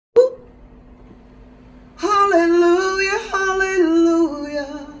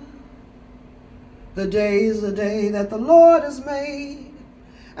The day is the day that the Lord has made,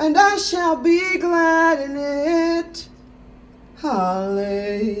 and I shall be glad in it. Hallelujah.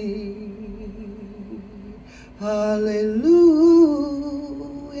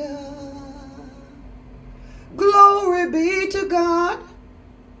 Glory be to God,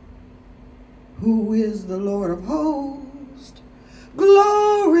 who is the Lord of hosts.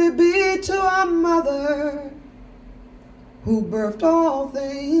 Glory be to our mother, who birthed all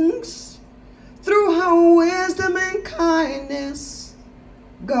things. Through her wisdom and kindness,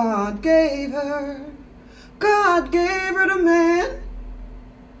 God gave her to man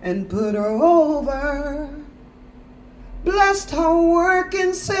and put her over. Blessed her work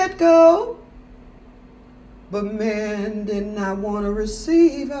and said go, but man did not want to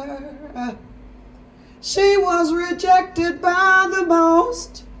receive her. She was rejected by the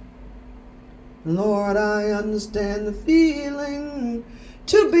most. Lord, I understand the feeling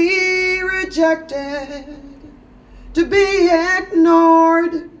to be rejected, to be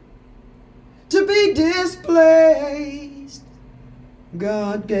ignored, to be displaced.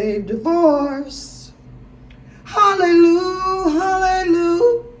 God gave divorce. Hallelujah,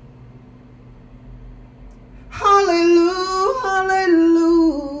 hallelujah, hallelujah,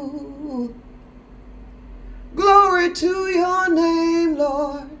 hallelujah. Glory to your name,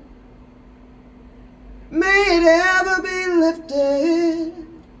 Lord. May it ever be lifted.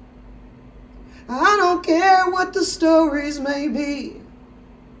 I don't care what the stories may be.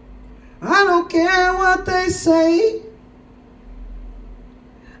 I don't care what they say.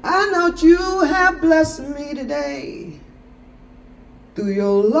 I know you have blessed me today through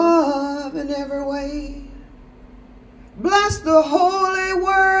your love in every way. Bless the holy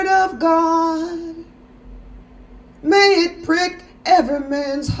word of God. May it prick every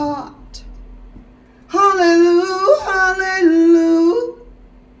man's heart. Hallelujah, hallelujah,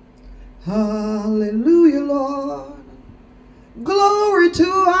 hallelujah, Lord. Glory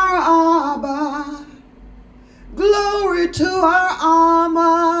to our Abba. Glory to our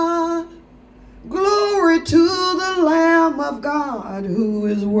Amma. Glory to the Lamb of God, who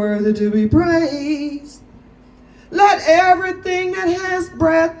is worthy to be praised. Let everything that has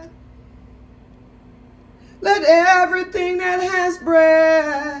breath, let everything that has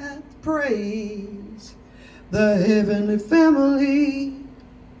breath praise the heavenly family.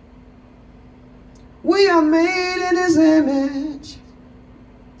 We are made in his image.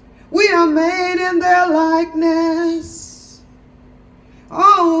 We are made in their likeness.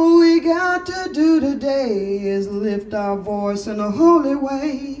 All we got to do today is lift our voice in a holy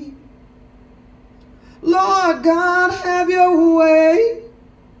way. Lord God, have your way.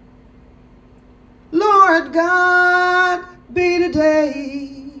 Lord God, be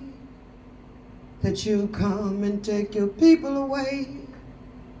today that you come and take your people away.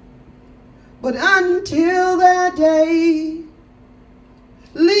 But until that day,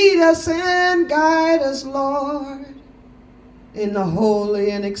 lead us and guide us, Lord, in the holy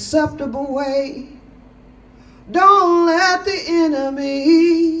and acceptable way. Don't let the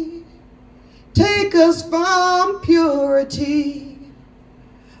enemy take us from purity.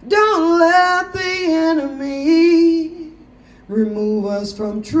 Don't let the enemy remove us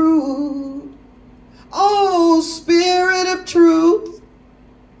from truth. Oh, Spirit of truth.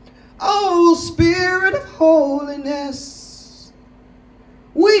 Oh, Spirit of holiness.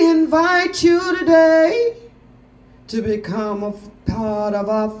 We invite you today to become a part of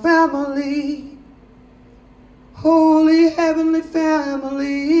our family. Holy heavenly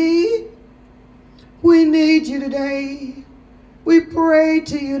family, we need you today. We pray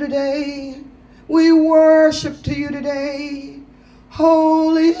to you today. We worship to you today.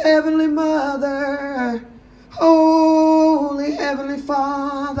 Holy Heavenly Mother, Holy Heavenly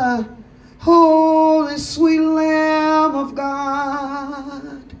Father, Holy sweet Lamb of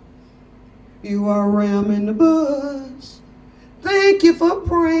God. You are a ram in the bush. Thank you for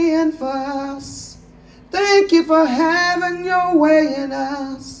praying for us. Thank you for having your way in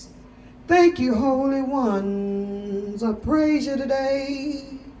us. Thank you, Holy Ones. I praise you today.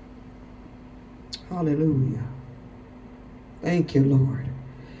 Hallelujah. Thank you, Lord.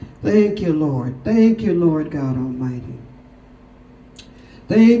 Thank you, Lord. Thank you, Lord God Almighty.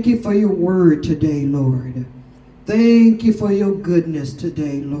 Thank you for your word today, Lord. Thank you for your goodness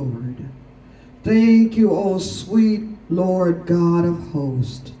today, Lord. Thank you, oh sweet Lord God of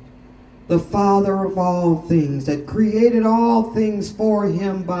hosts, the Father of all things, that created all things for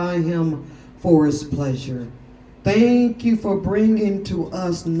him, by him, for his pleasure. Thank you for bringing to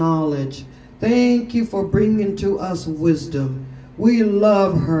us knowledge. Thank you for bringing to us wisdom. We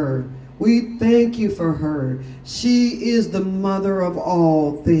love her. We thank you for her. She is the mother of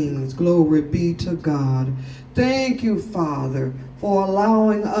all things. Glory be to God. Thank you, Father, for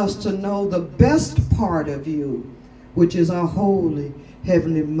allowing us to know the best part of you, which is our holy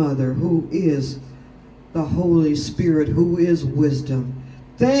Heavenly Mother, who is the Holy Spirit, who is wisdom.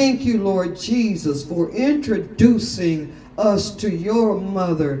 Thank you, Lord Jesus, for introducing us to your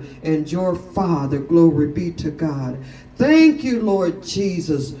mother and your father. Glory be to God. Thank you, Lord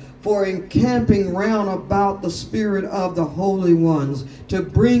Jesus, for encamping round about the spirit of the holy ones to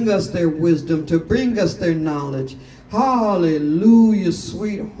bring us their wisdom, to bring us their knowledge. Hallelujah,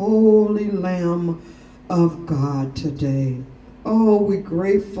 sweet holy Lamb of God today. Oh, we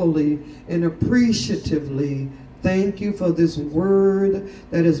gratefully and appreciatively thank you for this word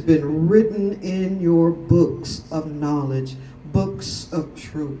that has been written in your books of knowledge, books of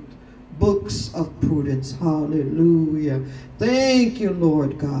truth, books of prudence. Hallelujah. Thank you,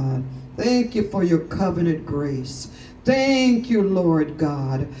 Lord God. Thank you for your covenant grace. Thank you, Lord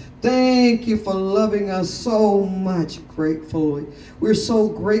God. Thank you for loving us so much gratefully. We're so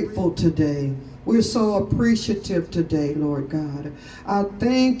grateful today. We're so appreciative today, Lord God. I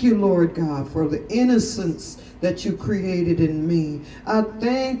thank you, Lord God, for the innocence that you created in me. I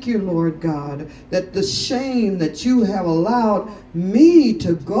thank you, Lord God, that the shame that you have allowed me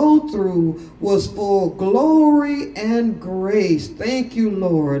to go through was for glory and grace. Thank you,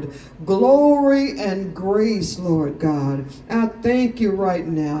 Lord. Glory and grace, Lord God. I thank you right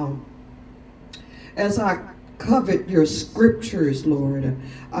now as I covet your scriptures, Lord.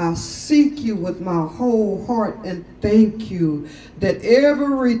 I seek you with my whole heart and thank you that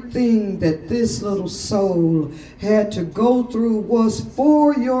everything that this little soul had to go through was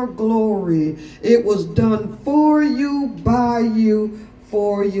for your glory. It was done for you, by you,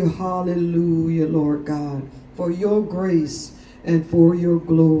 for you. Hallelujah, Lord God, for your grace and for your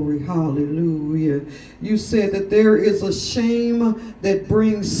glory. Hallelujah. You said that there is a shame that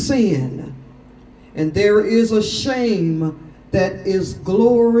brings sin, and there is a shame that is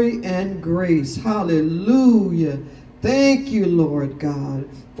glory and grace. Hallelujah. Thank you, Lord God,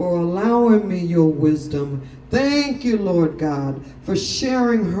 for allowing me your wisdom. Thank you, Lord God, for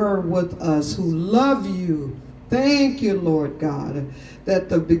sharing her with us who love you. Thank you, Lord God, that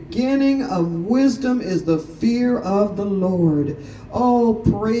the beginning of wisdom is the fear of the Lord. All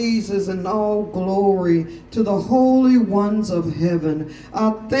praises and all glory to the holy ones of heaven.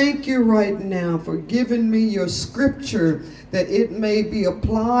 I thank you right now for giving me your scripture, that it may be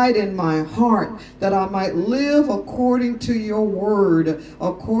applied in my heart, that I might live according to your word,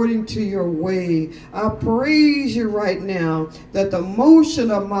 according to your way. I praise you right now that the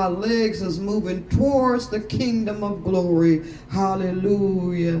motion of my legs is moving towards the kingdom of glory.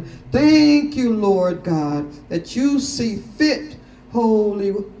 Hallelujah. Thank you, Lord God, that you see fit,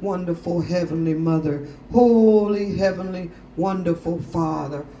 holy, wonderful, heavenly Mother, holy, heavenly, wonderful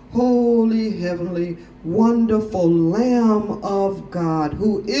Father, holy, heavenly, wonderful Lamb of God,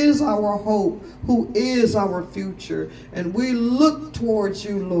 who is our hope, who is our future. And we look towards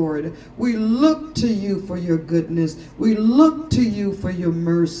you, Lord. We look to you for your goodness. We look to you for your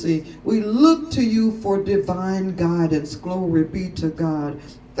mercy. We look to you for divine guidance. Glory be to God.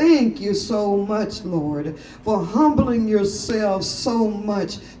 Thank you so much, Lord, for humbling yourself so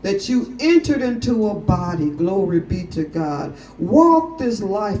much that you entered into a body. Glory be to God. Walk this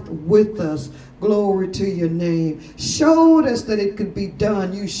life with us. Glory to your name. Showed us that it could be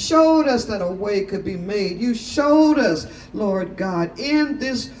done. You showed us that a way could be made. You showed us, Lord God, in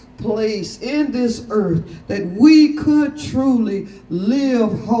this place, in this earth, that we could truly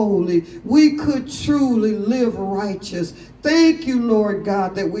live holy. We could truly live righteous. Thank you, Lord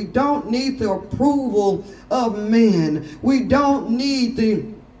God, that we don't need the approval of man. We don't need the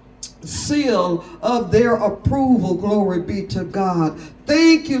seal of their approval. Glory be to God.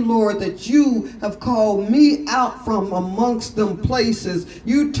 Thank you, Lord, that you have called me out from amongst them places.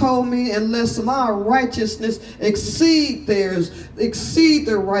 You told me unless my righteousness exceed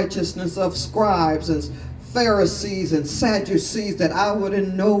the righteousness of scribes and Pharisees and Sadducees, that I would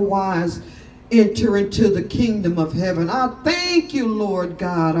in no wise enter into the kingdom of heaven. I thank you, Lord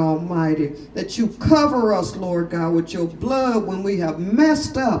God Almighty, that you cover us, Lord God, with your blood when we have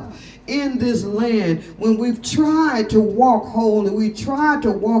messed up in this land, when we've tried to walk holy, we tried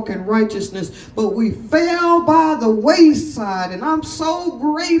to walk in righteousness, but we fell by the wayside. And I'm so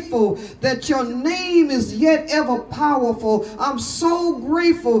grateful that your name is yet ever powerful. I'm so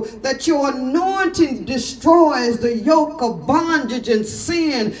grateful that your anointing destroys the yoke of bondage and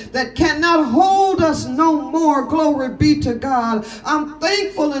sin that cannot hold hold us no more. Glory be to God. I'm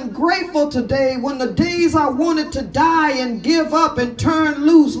thankful and grateful today when the days I wanted to die and give up and turn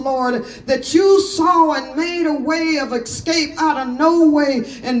loose, Lord, that you saw and made a way of escape out of no way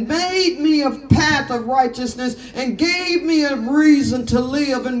and made me a path of righteousness and gave me a reason to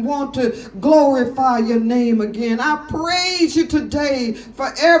live and want to glorify your name again. I praise you today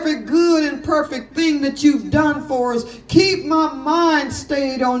for every good and perfect thing that you've done for us. Keep my mind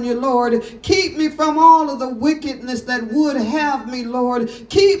stayed on you, Lord. Keep me from all of the wickedness that would have me, Lord.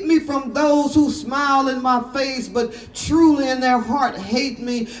 Keep me from those who smile in my face but truly in their heart hate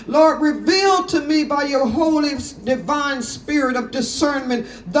me. Lord, reveal to me by your holy divine spirit of discernment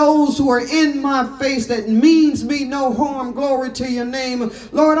those who are in my face that means me no harm. Glory to your name.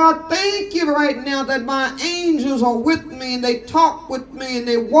 Lord, I thank you right now that my angels are with me and they talk with me and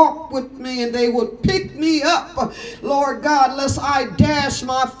they walk with me and they will pick me up, Lord God, lest I dash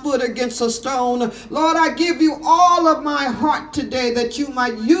my foot against a stone. Lord, I give you all of my heart today that you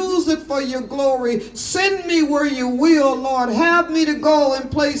might use it for your glory. Send me where you will, Lord. Have me to go in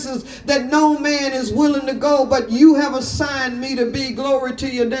places that no man is willing to go, but you have assigned me to be. Glory to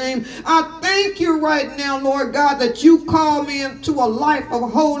your name. I thank you right now, Lord God, that you call me into a life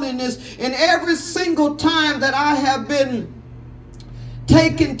of holiness, and every single time that I have been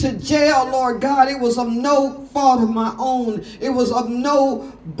taken to jail, Lord God, it was of no fault of my own. It was of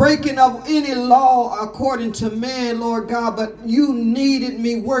no breaking of any law according to man, Lord God, but you needed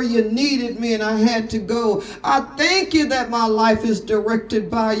me where you needed me and I had to go. I thank you that my life is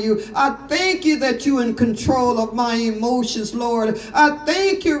directed by you. I thank you that you're in control of my emotions, Lord. I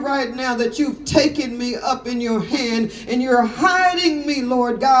thank you right now that you've taken me up in your hand and you're hiding me,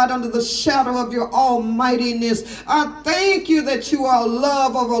 Lord God, under the shadow of your almightiness. I thank you that you are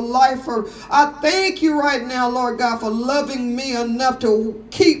love of a lifer. I thank you right now, Lord God, for loving me enough to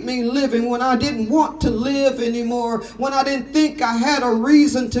keep me living when I didn't want to live anymore, when I didn't think I had a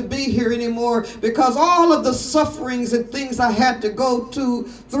reason to be here anymore, because all of the sufferings and things I had to go through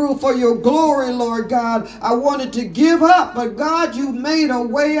for your glory, Lord God, I wanted to give up, but God, you made a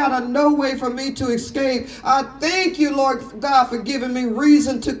way out of no way for me to escape. I thank you, Lord God, for giving me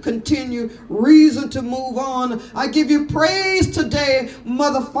reason to continue, reason to move on. I give you praise today,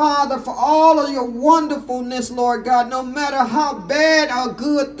 Mother, Father, for all of your wonderfulness, Lord God. No matter how bad or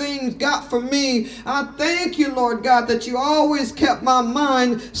good things got for me, I thank you, Lord God, that you always kept my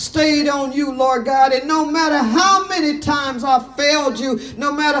mind stayed on you, Lord God. And no matter how many times I failed you,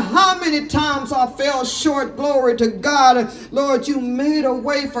 no matter how many times I fell short, glory to God, Lord, you made a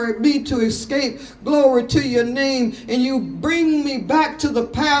way for me to escape. Glory to your name. And you bring me back to the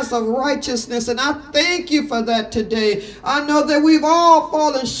path of righteousness. And I thank you for that today. I know that we've all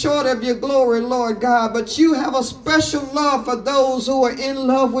fallen short of your glory, Lord God, but you have a special love for those who are in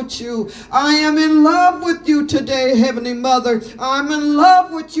love with you. I am in love with you today, Heavenly Mother. I'm in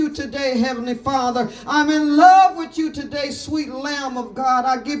love with you today, Heavenly Father. I'm in love with you today, sweet Lamb of God.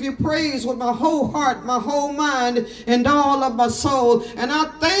 I give you praise with my whole heart, my whole mind, and all of my soul. And I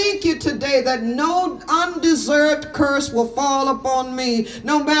thank you today that no undeserved curse will fall upon me.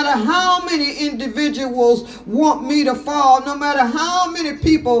 No matter how many individuals want me to fall, no matter how many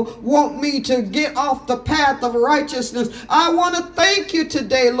people want me to get off the path of righteousness, I want to thank you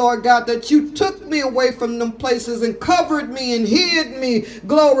today, Lord God, that you took me away from them places and covered me and hid me.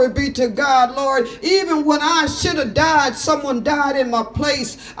 Glory be to God, Lord. Even when I should have died, someone died in my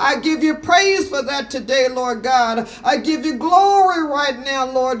place. I give you praise for that today, Lord God. I give you glory right now,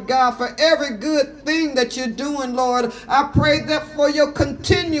 Lord God, for every good thing that you're doing, Lord. I pray that for your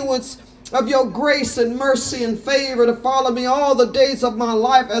continuance of your grace and mercy and favor to follow me all the days of my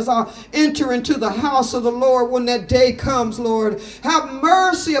life as I enter into the house of the Lord when that day comes, Lord. Have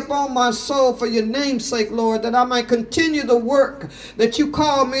mercy upon my soul for your name's sake, Lord, that I might continue the work that you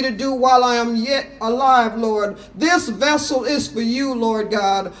called me to do while I am yet alive, Lord. This vessel is for you, Lord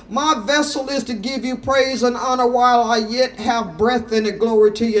God. My vessel is to give you praise and honor while I yet have breath in it.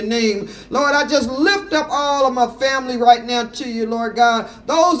 Glory to your name. Lord, I just lift up all of my family right now to you, Lord God.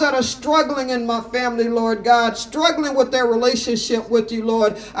 Those that are struggling in my family, Lord God, struggling with their relationship with you,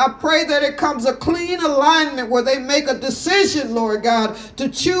 Lord. I pray that it comes a clean alignment where they make a decision, Lord God, to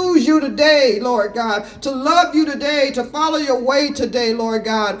choose you today, Lord God, to love you today, to follow your way today, Lord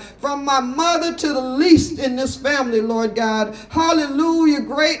God. From my mother to the least in this family, Lord God. Hallelujah.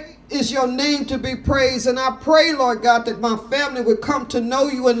 Great is your name to be praised. And I pray, Lord God, that my family would come to know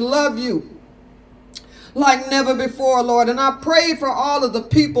you and love you like never before, Lord. And I pray for all of the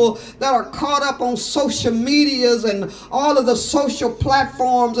people that are caught up on social medias and all of the social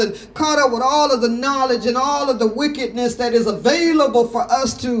platforms and caught up with all of the knowledge and all of the wickedness that is available for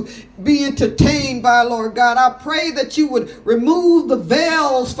us to be entertained by, Lord God. I pray that you would remove the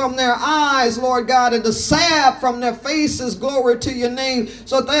veils from their eyes, Lord God, and the salve from their faces, glory to your name,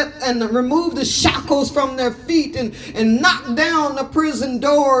 so that, and remove the shackles from their feet, and knock down the prison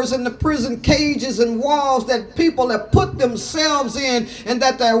doors and the prison cages and walls that people have put themselves in, and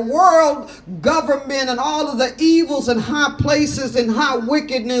that their world government and all of the evils and high places and high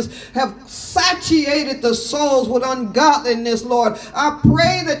wickedness have satiated the souls with ungodliness, Lord. I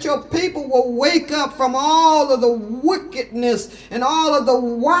pray that your people will wake up from all of the wickedness and all of the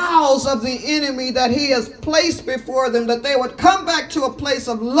wiles of the enemy that he has placed before them, that they would come back to a place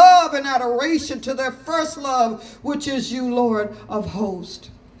of love and adoration to their first love, which is you, Lord of hosts.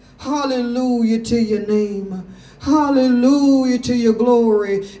 Hallelujah to your name. Hallelujah to your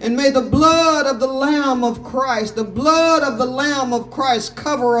glory. And may the blood of the Lamb of Christ, the blood of the Lamb of Christ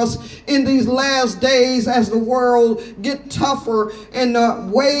cover us in these last days as the world get tougher and the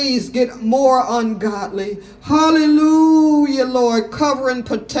ways get more ungodly. Hallelujah, Lord. Cover and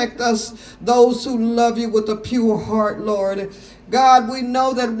protect us, those who love you with a pure heart, Lord. God, we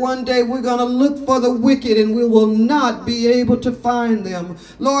know that one day we're going to look for the wicked and we will not be able to find them.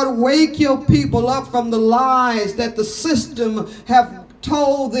 Lord, wake your people up from the lies that the system have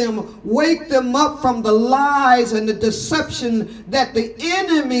told them. Wake them up from the lies and the deception that the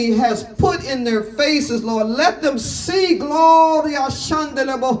enemy has put in their faces, Lord. Let them see, glory.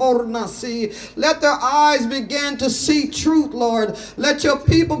 Let their eyes begin to see truth, Lord. Let your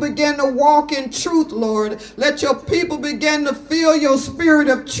people begin to walk in truth, Lord. Let your people begin to feel your spirit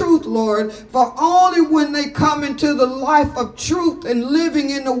of truth, Lord. For only when they come into the life of truth and living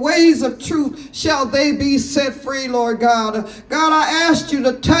in the ways of truth shall they be set free, Lord God. God, I ask you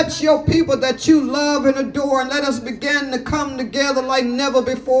to touch your people that you love and adore, and let us begin to come together like never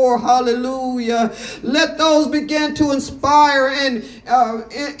before. Hallelujah. Let those begin to inspire and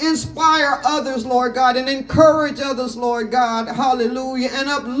inspire others, Lord God, and encourage others, Lord God. Hallelujah. And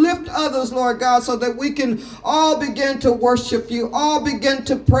uplift others, Lord God, so that we can all begin to worship you, all begin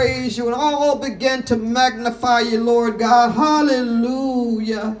to praise you, and all begin to magnify you, Lord God.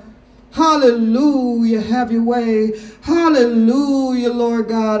 Hallelujah. Hallelujah. Have your way. Hallelujah, Lord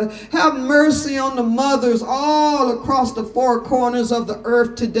God. Have mercy on the mothers all across the four corners of the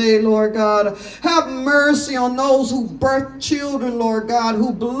earth today, Lord God. Have mercy on those who birthed children, Lord God,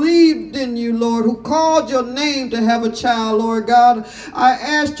 who believed in you, Lord, who called your name to have a child, Lord God. I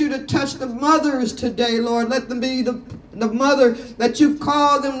asked you to touch the mothers today, Lord. Let them be the mother that you've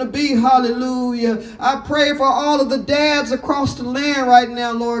called them to be. Hallelujah. I pray for all of the dads across the land right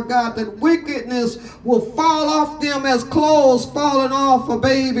now, Lord God, that wickedness will fall off them as clothes falling off a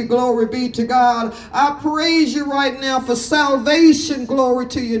baby. Glory be to God. I praise you right now for salvation. Glory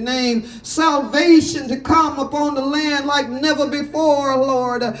to your name. Salvation to come upon the land like never before,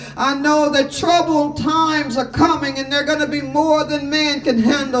 Lord. I know that troubled times are coming and they're going to be more than man can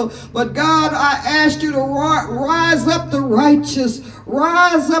handle. But God, I ask you to rise up the righteous.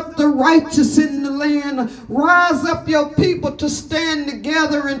 Rise up the righteous in the land. Rise up your people to stand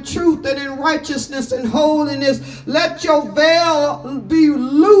together in truth and in righteousness and holiness. Let your veil be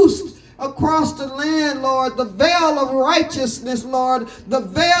loosed across the land, Lord, the veil of righteousness, Lord, the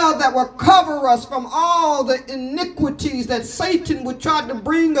veil that will cover us from all the iniquities that Satan would try to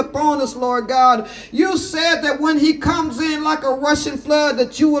bring upon us, Lord God. You said that when he comes in like a rushing flood,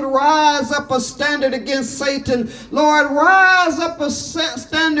 that you would rise up a standard against Satan. Lord, rise up a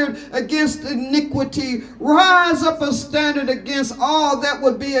standard against iniquity. Rise up a standard against all that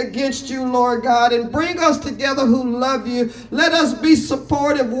would be against you, Lord God, and bring us together who love you. Let us be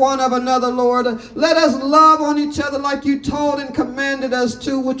supportive one of another, Lord. Let us love on each other like you told and commanded us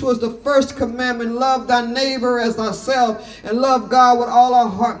to, which was the first commandment. Love thy neighbor as thyself, and love God with all our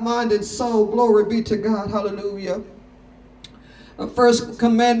heart, mind, and soul. Glory be to God. Hallelujah. The first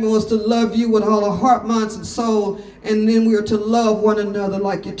commandment was to love you with all our heart, minds, and soul, and then we are to love one another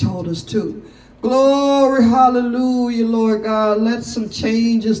like you told us to. Glory, hallelujah, Lord God. Let some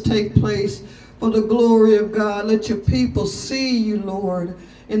changes take place for the glory of God. Let your people see you, Lord,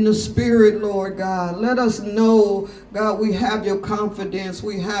 in the spirit, Lord God. Let us know, God, we have your confidence.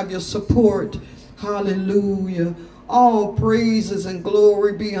 We have your support. Hallelujah. All praises and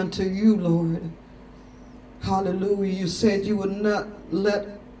glory be unto you, Lord. Hallelujah. You said you would not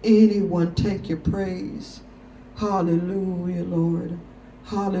let anyone take your praise. Hallelujah, Lord.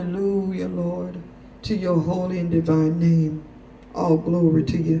 Hallelujah, Lord. To your holy and divine name. All glory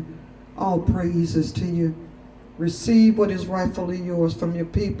to you. All praises to you. Receive what is rightfully yours from your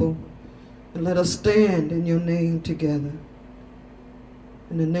people, and let us stand in your name together.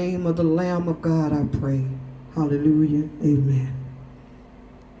 In the name of the Lamb of God, I pray. Hallelujah. Amen.